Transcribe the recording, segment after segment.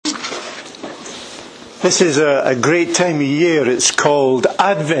This is a great time of year. It's called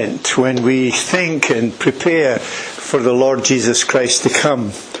Advent, when we think and prepare for the Lord Jesus Christ to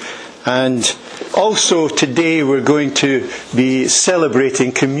come. And also today we're going to be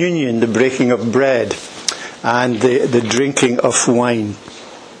celebrating communion, the breaking of bread and the drinking of wine.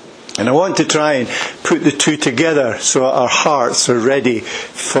 And I want to try and put the two together so our hearts are ready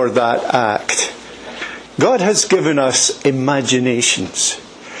for that act. God has given us imaginations.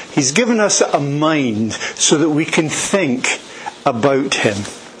 He's given us a mind so that we can think about Him.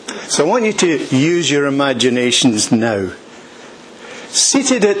 So I want you to use your imaginations now.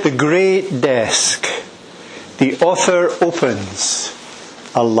 Seated at the great desk, the author opens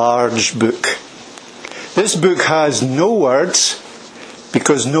a large book. This book has no words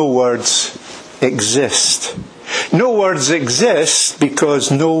because no words exist. No words exist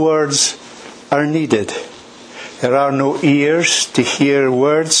because no words are needed. There are no ears to hear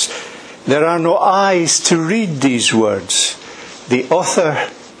words. There are no eyes to read these words. The author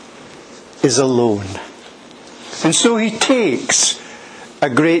is alone. And so he takes a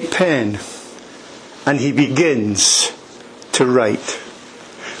great pen and he begins to write.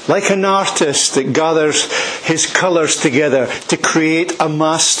 Like an artist that gathers his colours together to create a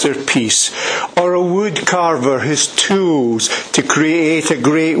masterpiece, or a wood carver his tools to create a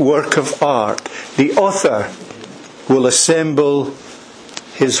great work of art, the author will assemble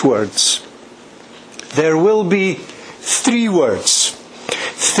his words. There will be 3 words,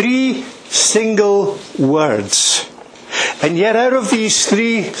 3 single words. And yet out of these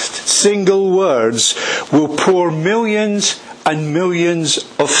 3 single words will pour millions and millions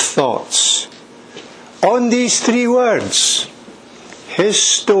of thoughts. On these 3 words, his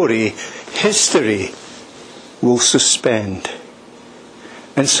story, history, will suspend.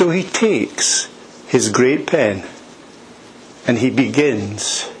 And so he takes his great pen and he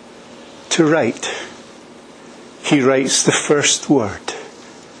begins to write. He writes the first word.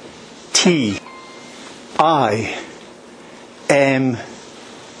 T-I-M-E.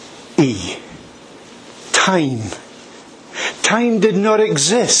 Time. Time did not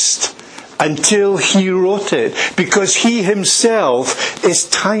exist until he wrote it, because he himself is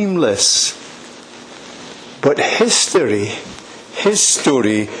timeless. But history, his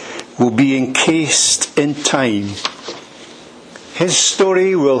story, will be encased in time. His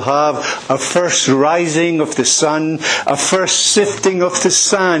story will have a first rising of the sun, a first sifting of the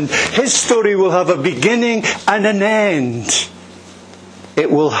sand. His story will have a beginning and an end.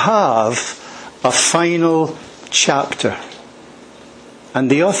 It will have a final chapter. And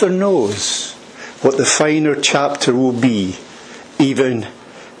the author knows what the final chapter will be, even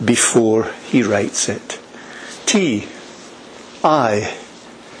before he writes it. T-I-M-E.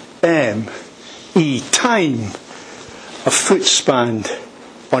 Time. A footspan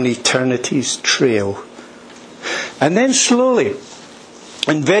on eternity's trail. And then slowly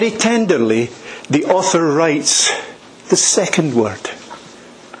and very tenderly, the author writes the second word.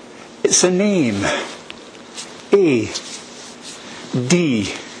 It's a name. A-D-A-M.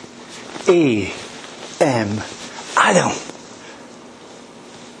 Adam.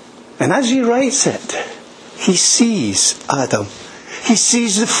 And as he writes it, he sees Adam. He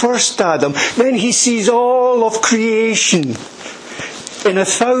sees the first Adam. Then he sees all of creation in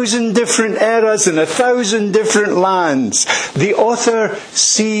 1,000 different eras, in 1,000 different lands. The author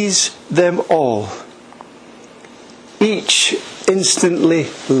sees them all. Each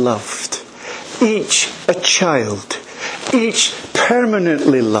instantly loved. Each a child. Each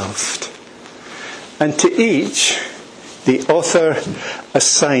permanently loved. And to each, the author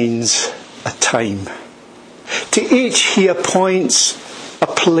assigns a time. To each he appoints a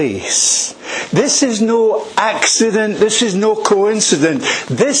place. This is no accident. This is no coincidence.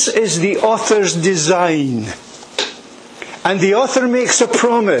 This is the author's design. And the author makes a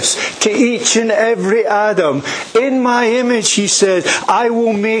promise to each and every Adam. In my image, he says, I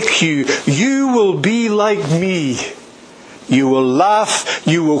will make you. You will be like me. You will laugh.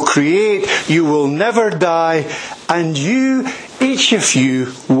 You will create. You will never die. And you, each of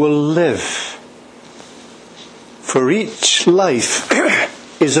you, will live. For each life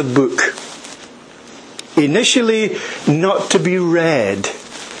is a book. Initially not to be read,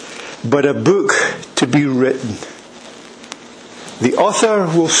 but a book to be written. The author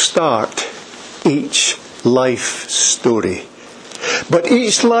will start each life story. But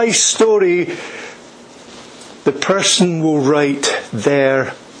each life story, the person will write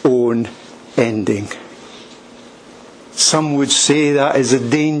their own ending. Some would say that is a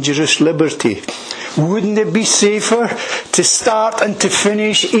dangerous liberty. Wouldn't it be safer to start and to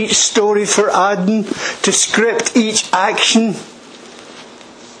finish each story for Adam, to script each action?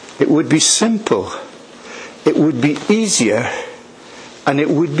 It would be simple it would be easier and it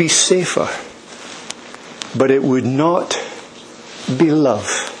would be safer. But it would not be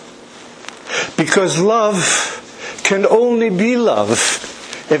love. Because love can only be love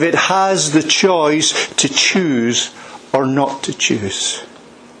if it has the choice to choose or not to choose.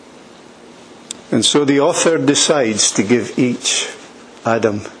 And so the author decides to give each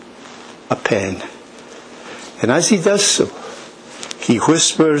Adam a pen. And as he does so, he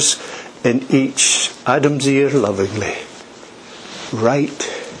whispers in each Adam's ear lovingly, "Write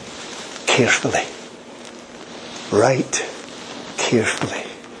carefully. Write carefully."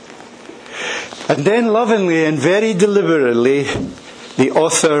 And then lovingly and very deliberately, the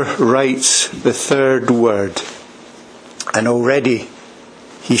author writes the third word. And already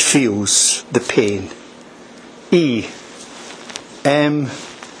he feels the pain. E-M-M-A-N-U-E-L.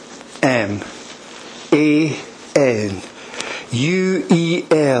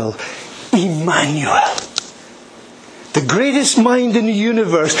 Emmanuel. The greatest mind in the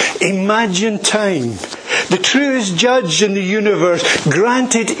universe imagined time. The truest judge in the universe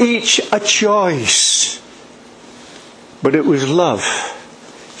granted each a choice. But it was love,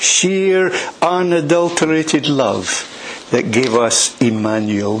 sheer, unadulterated love, that gave us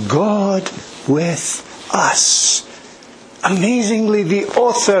Emmanuel, God with us. Amazingly, the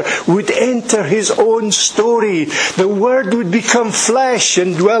author would enter his own story. The Word would become flesh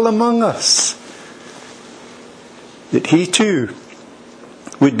and dwell among us. That he too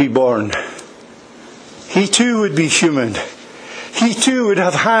would be born. He too would be human. He too would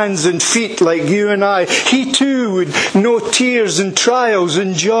have hands and feet like you and I. He too would know tears and trials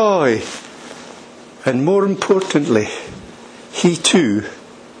and joy. And more importantly, he too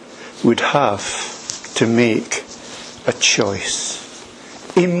would have to make a choice.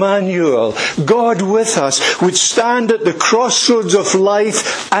 Emmanuel, God with us, would stand at the crossroads of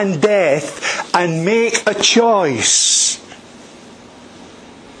life and death and make a choice.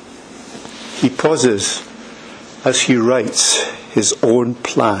 He pauses as he writes his own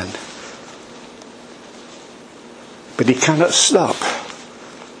plan. But he cannot stop.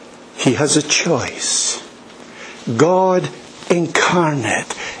 He has a choice. God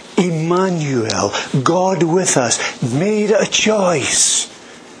incarnate, Emmanuel, God with us, made a choice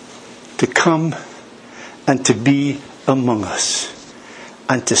to come and to be among us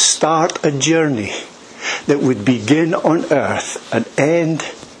and to start a journey that would begin on earth and end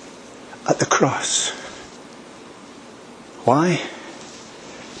at the cross. Why?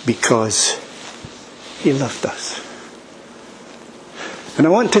 Because he loved us. And I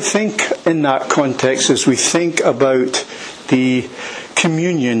want to think in that context as we think about the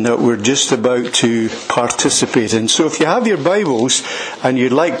communion that we're just about to participate in. So if you have your Bibles and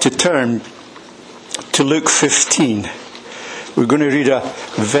you'd like to turn to Luke 15, we're going to read a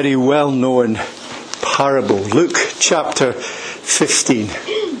very well-known parable. Luke chapter 15.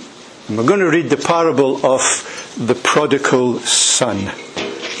 And we're going to read the parable of the prodigal son.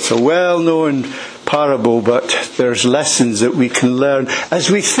 It's a well-known parable, but there's lessons that we can learn as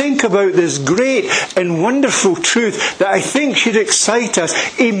we think about this great and wonderful truth that I think should excite us.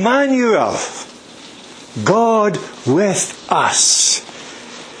 Emmanuel, God with us.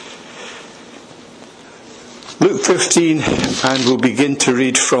 Luke 15, and we'll begin to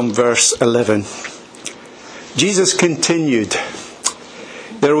read from verse 11. Jesus continued,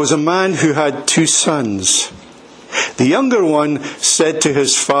 "There was a man who had 2 sons. The younger one said to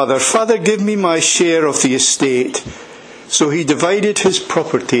his father, 'Father, give me my share of the estate.' So he divided his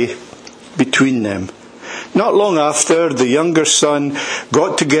property between them. Not long after, the younger son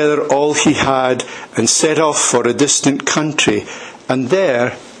got together all he had and set off for a distant country, and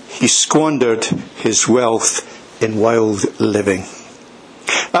there he squandered his wealth in wild living.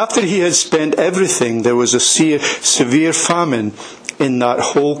 After he had spent everything, there was a severe famine in that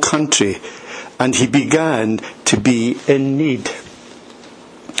whole country, and he began to be in need.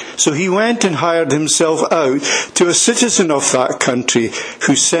 So he went and hired himself out to a citizen of that country,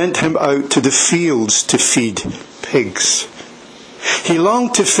 who sent him out to the fields to feed pigs. He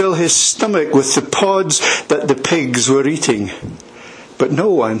longed to fill his stomach with the pods that the pigs were eating, but no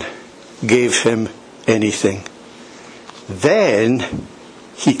one gave him anything. Then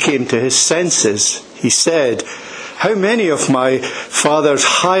he came to his senses. He said, 'How many of my father's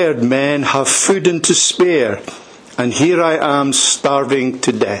hired men have food and to spare, and here I am starving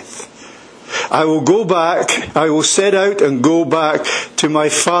to death. I will set out and go back to my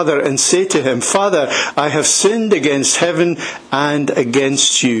father and say to him, Father, I have sinned against heaven and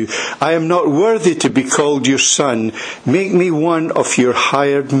against you. I am not worthy to be called your son. Make me one of your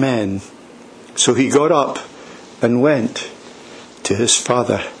hired men.' So he got up and went to his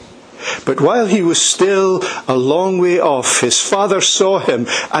father. But while he was still a long way off, his father saw him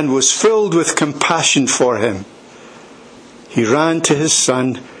and was filled with compassion for him. He ran to his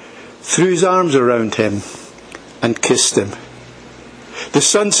son, threw his arms around him, and kissed him. The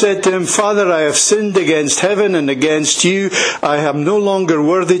son said to him, "Father, I have sinned against heaven and against you. I am no longer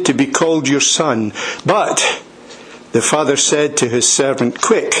worthy to be called your son." But the father said to his servant,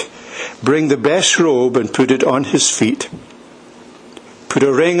 "Quick, bring the best robe and put it on his feet. Put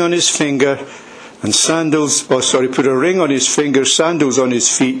a ring on his finger and put a ring on his finger, sandals on his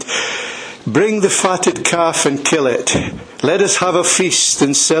feet. Bring the fatted calf and kill it. Let us have a feast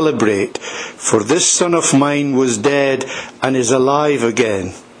and celebrate. For this son of mine was dead and is alive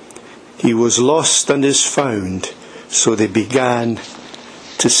again. He was lost and is found." So they began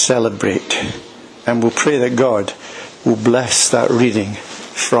to celebrate. And we'll pray that God will bless that reading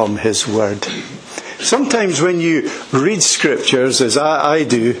from his word. Sometimes when you read scriptures, as I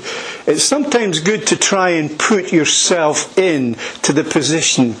do, it's sometimes good to try and put yourself in to the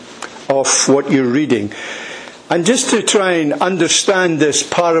position of what you're reading. And just to try and understand this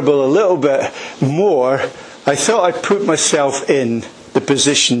parable a little bit more, I thought I'd put myself in the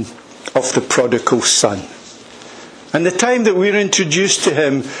position of the prodigal son. And the time that we're introduced to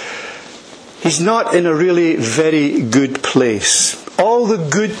him, he's not in a really very good place. All the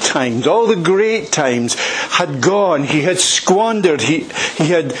good times, all the great times had gone. He had squandered. He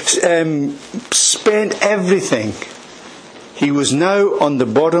had spent everything. He was now on the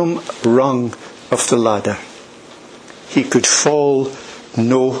bottom rung of the ladder. He could fall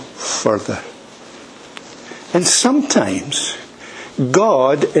no further. And sometimes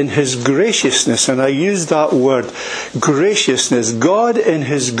God in his graciousness, and I use that word, graciousness, God in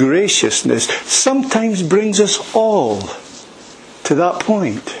his graciousness sometimes brings us all to that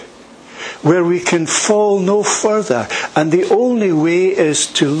point where we can fall no further. And the only way is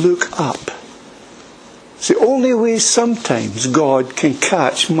to look up. It's the only way sometimes God can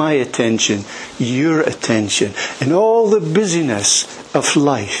catch my attention, your attention, in all the busyness of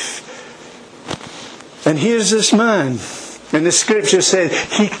life. And here's this man. And the scripture said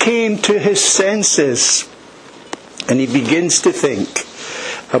he came to his senses. And he begins to think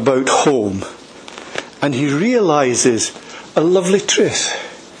about home. And he realizes a lovely truth.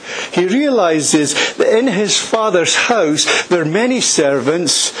 He realizes that in his father's house there are many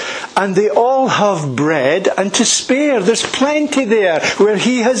servants and they all have bread and to spare. There's plenty there where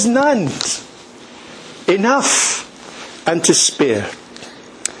he has none. Enough and to spare.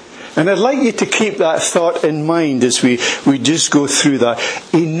 And I'd like you to keep that thought in mind as we just go through that.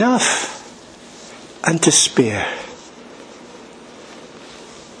 Enough and to spare.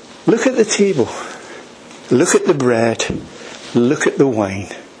 Look at the table. Look at the bread. Look at the wine.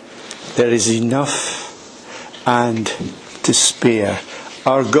 There is enough and to spare.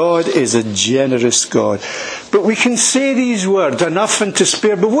 Our God is a generous God. But we can say these words, enough and to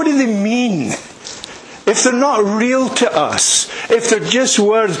spare, but what do they mean? If they're not real to us, if they're just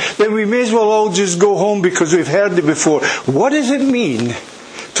words, then we may as well all just go home because we've heard it before. What does it mean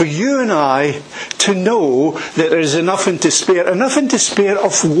for you and I to know that there is enough and to spare? Enough and to spare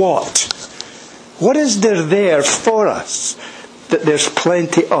of what? What is there for us that there's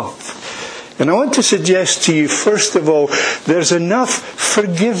plenty of? And I want to suggest to you, first of all, there's enough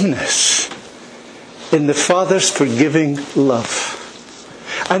forgiveness in the Father's forgiving love.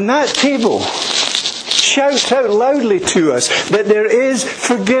 And that table shouts out loudly to us that there is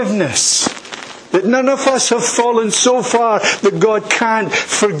forgiveness. That none of us have fallen so far that God can't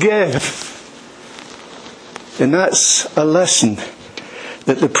forgive. And that's a lesson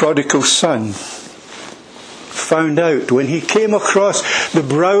that the prodigal son found out when he came across the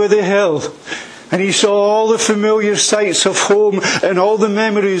brow of the hill and he saw all the familiar sights of home and all the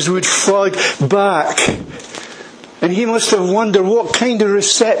memories would flood back. And he must have wondered, what kind of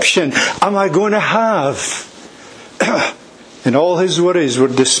reception am I going to have? And all his worries were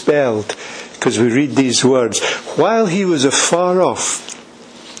dispelled because we read these words. While he was afar off,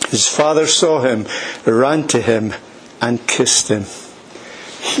 his father saw him, ran to him and kissed him.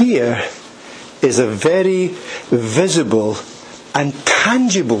 Here is a very visible and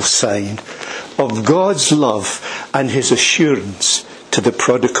tangible sign of God's love and his assurance to the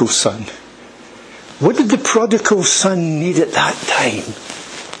prodigal son. What did the prodigal son need at that time?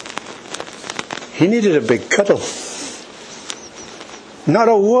 He needed a big cuddle. Not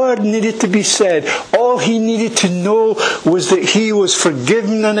a word needed to be said. All he needed to know was that he was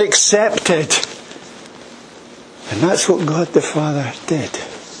forgiven and accepted. And that's what God the Father did.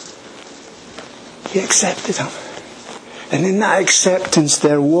 He accepted him. And in that acceptance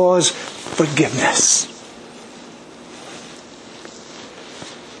there was forgiveness.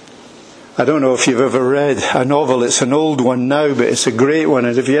 I don't know if you've ever read a novel. It's an old one now, but it's a great one.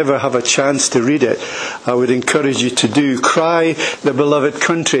 And if you ever have a chance to read it, I would encourage you to do. Cry, the Beloved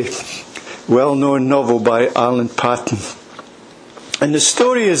Country. Well-known novel by Alan Paton. And the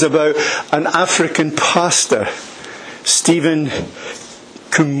story is about an African pastor, Stephen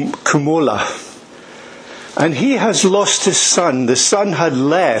Kumola. And he has lost his son. The son had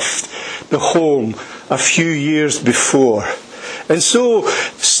left the home a few years before. And so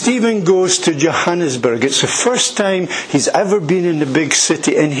Stephen goes to Johannesburg. It's the first time he's ever been in the big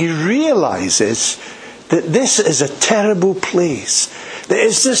city, and he realizes that this is a terrible place. That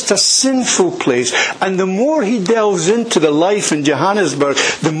it's just a sinful place. And the more he delves into the life in Johannesburg,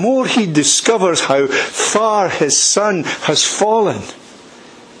 the more he discovers how far his son has fallen.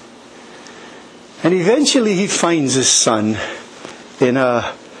 And eventually he finds his son in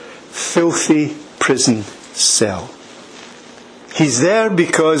a filthy prison cell. He's there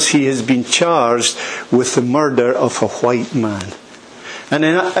because he has been charged with the murder of a white man. And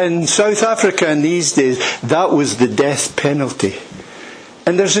in South Africa in these days, that was the death penalty.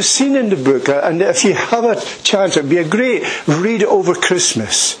 And there's a scene in the book, and if you have a chance, it'd be a great read over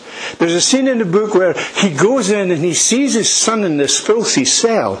Christmas. There's a scene in the book where he goes in and he sees his son in this filthy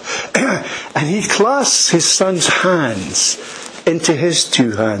cell, and he clasps his son's hands into his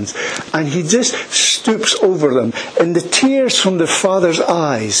two hands, and he just stoops over them, and the tears from the father's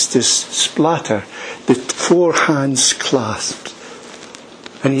eyes just splatter the four hands clasped.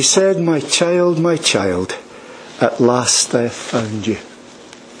 And he said, my child, at last I have found you."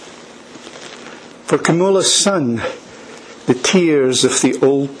 For Kumola's son, the tears of the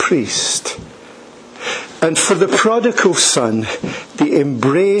old priest. And for the prodigal son, the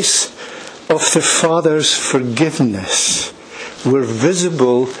embrace of the father's forgiveness were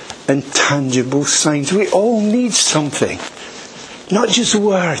visible and tangible signs. We all need something, not just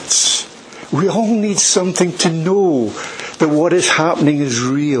words. We all need something to know that what is happening is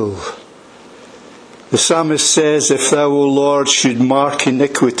real. The psalmist says, "If thou, O Lord, should mark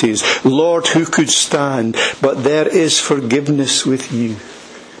iniquities, Lord, who could stand? But there is forgiveness with you."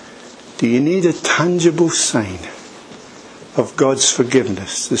 Do you need a tangible sign of God's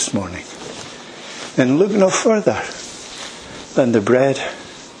forgiveness this morning? Then look no further than the bread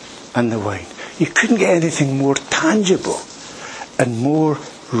and the wine. You couldn't get anything more tangible and more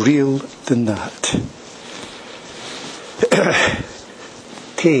real than that.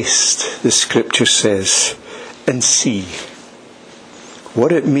 Taste, the scripture says, and see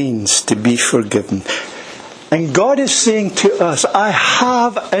what it means to be forgiven. And God is saying to us, I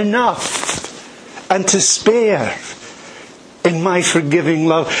have enough and to spare in my forgiving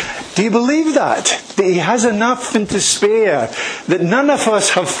love. Do you believe that? That He has enough and to spare? That none of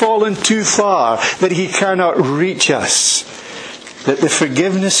us have fallen too far, that He cannot reach us? That the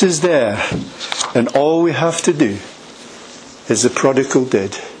forgiveness is there, and all we have to do, as the prodigal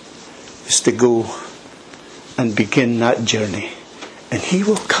did, is to go and begin that journey. And He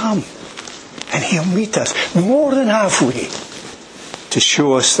will come and He'll meet us more than halfway to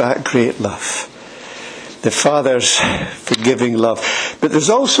show us that great love. The Father's forgiving love. But there's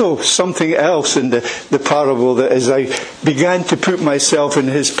also something else in the parable that as I began to put myself in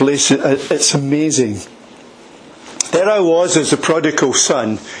His place, it's amazing. There I was as a prodigal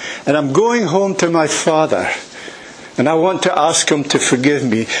son, and I'm going home to my father. And I want to ask Him to forgive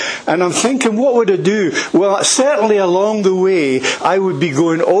me. And I'm thinking, what would I do? Well, certainly along the way, I would be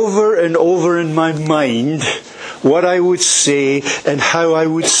going over and over in my mind what I would say and how I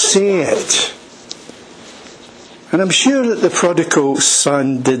would say it. And I'm sure that the prodigal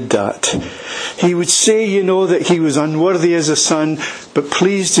son did that. He would say, that he was unworthy as a son, but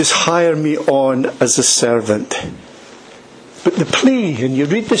please just hire me on as a servant. But the plea, and you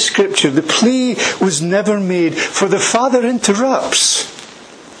read the scripture, the plea was never made, for the father interrupts.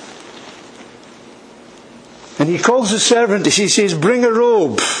 And he calls the servant, he says, bring a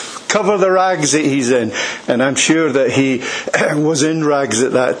robe, cover the rags that he's in. And I'm sure that he was in rags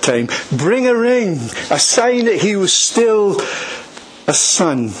at that time. Bring a ring, a sign that he was still a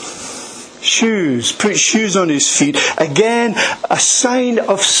son. Shoes, put shoes on his feet. Again, a sign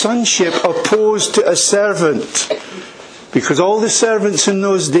of sonship opposed to a servant. Because all the servants in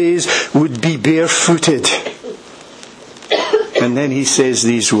those days would be barefooted. And then he says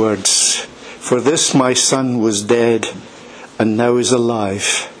these words, "For this my son was dead and now is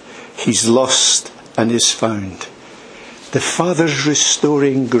alive. He's lost and is found." The Father's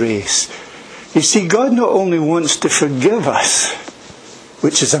restoring grace. You see, God not only wants to forgive us,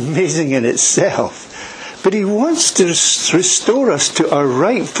 which is amazing in itself, but He wants to restore us to our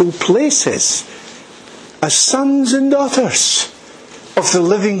rightful places as sons and daughters. of the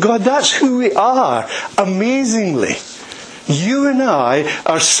living God. That's who we are, amazingly. You and I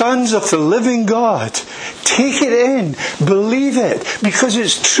are sons of the living God. Take it in. Believe it. Because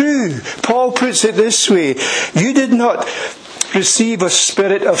it's true. Paul puts it this way. You did not receive a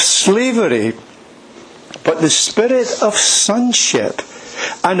spirit of slavery, but the spirit of sonship.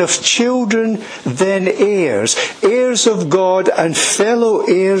 And of children then heirs. Heirs of God and fellow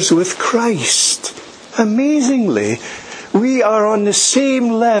heirs with Christ. Amazingly, we are on the same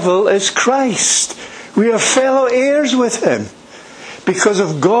level as Christ. We are fellow heirs with Him. Because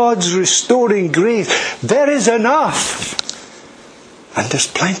of God's restoring grace. There is enough. And there's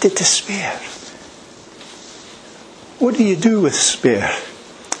plenty to spare. What do you do with spare?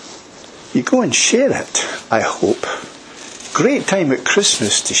 You go and share it, I hope. Great time at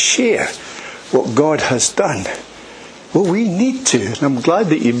Christmas to share what God has done. Well, we need to, and I'm glad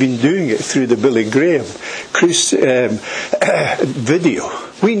that you've been doing it through the Billy Graham video.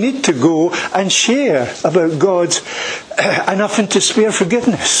 We need to go and share about God's enough and to spare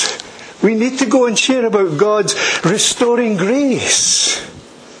forgiveness. We need to go and share about God's restoring grace.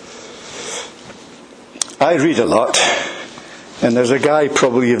 I read a lot, and there's a guy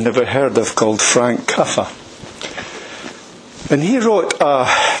probably you've never heard of called Frank Cuffa. And he wrote a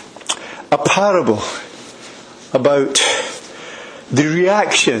parable about the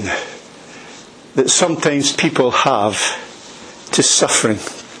reaction that sometimes people have to suffering.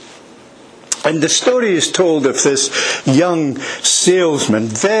 And the story is told of this young salesman,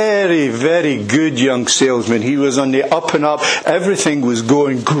 very, very good young salesman. He was on the up and up. Everything was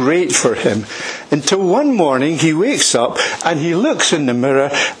going great for him. Until one morning he wakes up and he looks in the mirror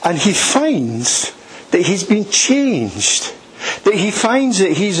and he finds that he's been changed. That he finds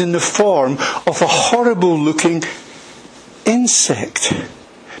that he's in the form of a horrible looking insect.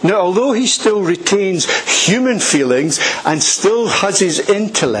 Now, although he still retains human feelings and still has his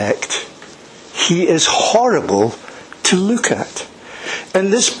intellect, he is horrible to look at.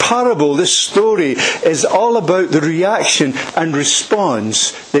 And this parable, this story, is all about the reaction and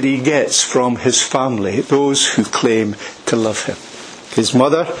response that he gets from his family, those who claim to love him. His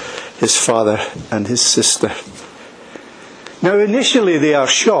mother, his father, and his sister. Now, initially they are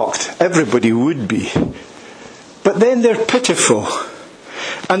shocked. Everybody would be. But then they're pitiful.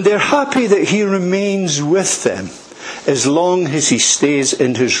 And they're happy that he remains with them as long as he stays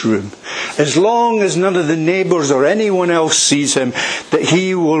in his room. As long as none of the neighbours or anyone else sees him, that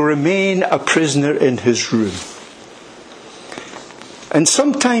he will remain a prisoner in his room. And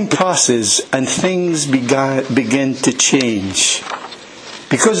some time passes and things begin to change.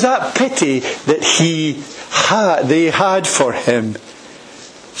 Because that pity that they had for him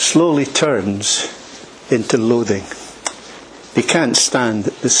slowly turns into loathing. They can't stand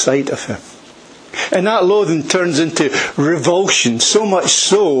the sight of him. And that loathing turns into revulsion, so much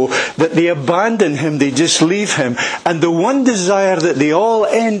so that they abandon him, they just leave him. And the one desire that they all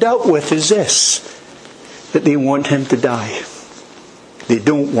end up with is this, that they want him to die. They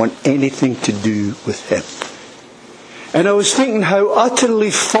don't want anything to do with him. And I was thinking how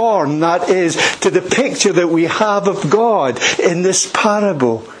utterly foreign that is to the picture that we have of God in this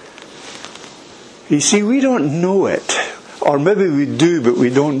parable. You see, we don't know it. Or maybe we do, but we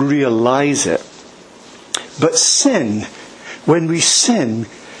don't realize it. But sin, when we sin,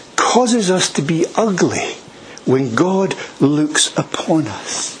 causes us to be ugly when God looks upon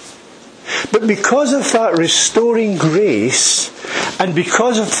us. But because of that restoring grace, and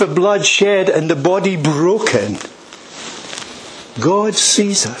because of the blood shed and the body broken, God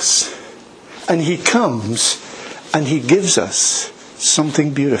sees us. And He comes and He gives us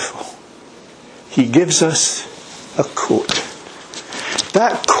something beautiful. He gives us a coat.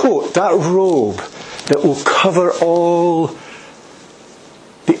 That coat, that robe, that will cover all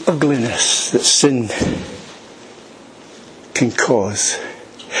the ugliness that sin can cause.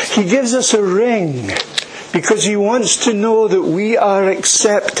 He gives us a ring because He wants to know that we are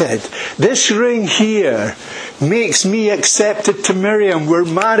accepted. This ring here makes me accepted to Miriam. We're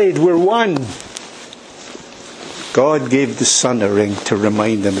married, we're one. God gave the Son a ring to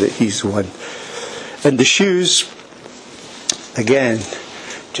remind him that He's one. And the shoes, again,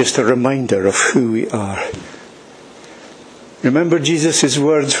 just a reminder of who we are. Remember Jesus'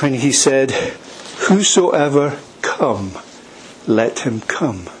 words when He said, "Whosoever come, let him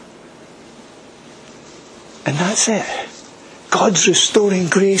come." And that's it. God's restoring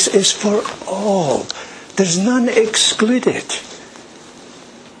grace is for all. There's none excluded.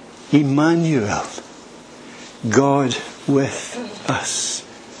 Emmanuel, God with us.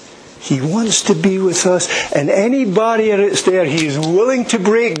 He wants to be with us, and any barrier that's there, He's willing to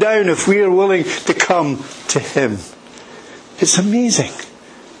break down if we are willing to come to Him. It's amazing.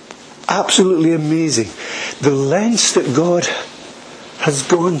 Absolutely amazing. The lengths that God has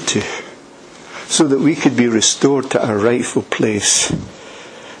gone to so that we could be restored to our rightful place.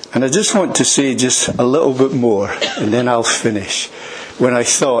 And I just want to say just a little bit more, and then I'll finish, when I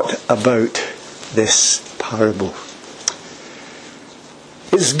thought about this parable.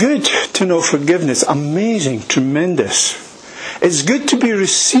 It's good to know forgiveness. Amazing, tremendous. It's good to be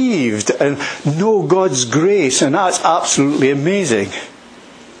received and know God's grace, and that's absolutely amazing.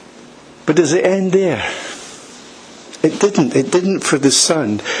 But does it end there? It didn't. It didn't for the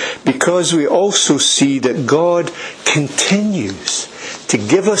Son, because we also see that God continues to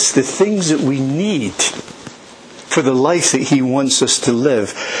give us the things that we need for the life that He wants us to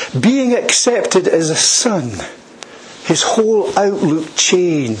live. Being accepted as a son, his whole outlook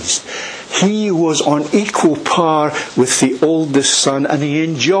changed. He was on equal par with the oldest son, and he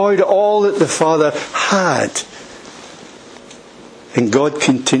enjoyed all that the Father had. And God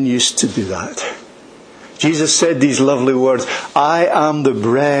continues to do that. Jesus said these lovely words, I am the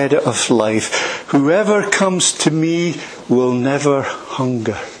bread of life. Whoever comes to me will never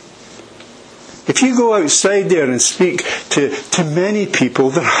hunger. If you go outside there and speak to many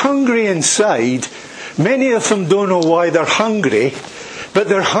people, they're hungry inside. Many of them don't know why they're hungry, but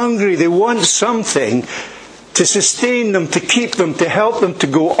they're hungry. They want something to sustain them, to keep them, to help them to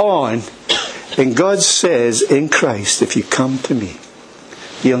go on. And God says in Christ, if you come to me,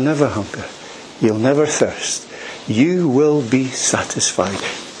 you'll never hunger. You'll never thirst. You will be satisfied.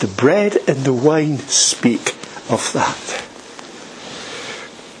 The bread and the wine speak of that.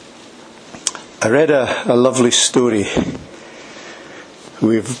 I read a lovely story.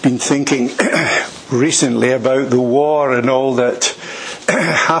 We've been thinking recently about the war and all that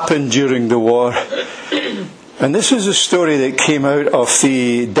happened during the war. And this was a story that came out of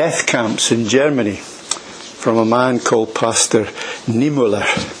the death camps in Germany from a man called Pastor Niemöller.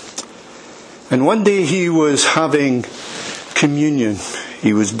 And one day he was having communion.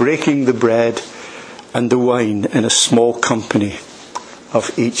 He was breaking the bread and the wine in a small company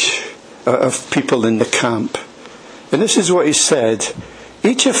of people in the camp. And this is what he said.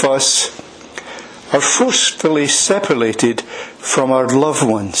 Each of us are forcefully separated from our loved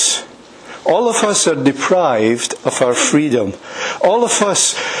ones. All of us are deprived of our freedom. All of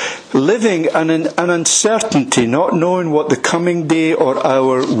us living in an uncertainty, not knowing what the coming day or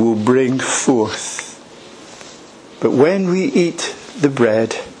hour will bring forth. But when we eat the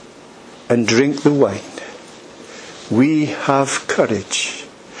bread and drink the wine, we have courage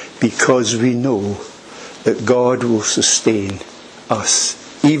because we know that God will sustain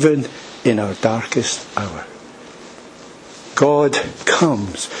us even in our darkest hour. God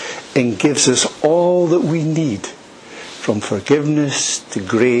comes and gives us all that we need, from forgiveness to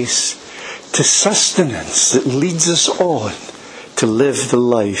grace to sustenance that leads us on to live the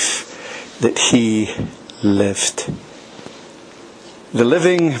life that He lived. The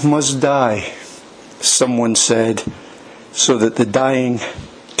living must die, someone said, so that the dying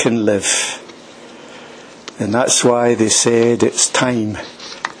can live. And that's why they said it's time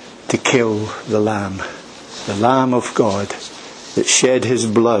to kill the Lamb of God that shed His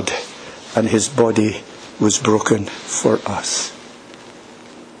blood and His body was broken for us.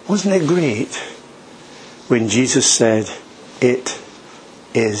 Wasn't it great when Jesus said, it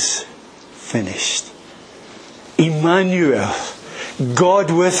is finished? Emmanuel,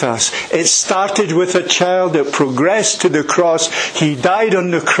 God with us. It started with a child, it progressed to the cross. He died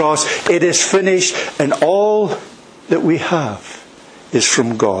on the cross. It is finished, and all that we have is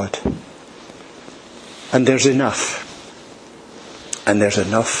from God. And there's enough. And there's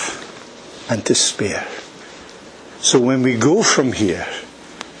enough and to spare. So when we go from here,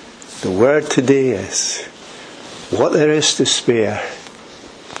 the word today is, what there is to spare,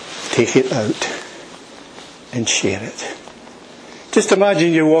 take it out and share it. Just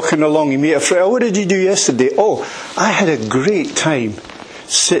imagine you're walking along, you meet a friend. Oh, what did you do yesterday? Oh, I had a great time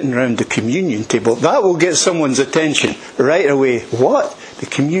sitting around the communion table. That will get someone's attention right away. What? The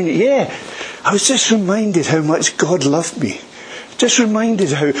communion? Yeah. I was just reminded how much God loved me. Just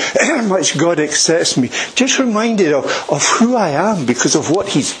reminded how much God accepts me. Just reminded of who I am because of what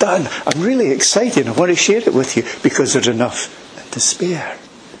He's done. I'm really excited. I want to share it with you because there's enough and to spare.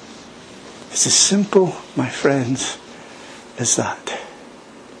 It's as simple, my friends, as that.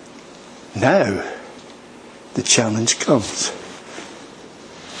 Now, the challenge comes.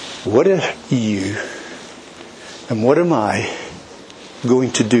 What are you and what am I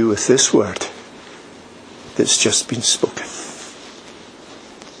going to do with this word that's just been spoken?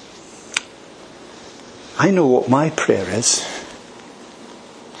 I know what my prayer is,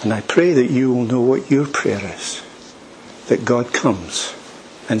 and I pray that you will know what your prayer is. that God comes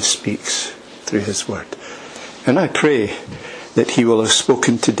and speaks through his word. And I pray that he will have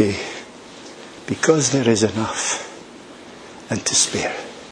spoken today, because there is enough and to spare.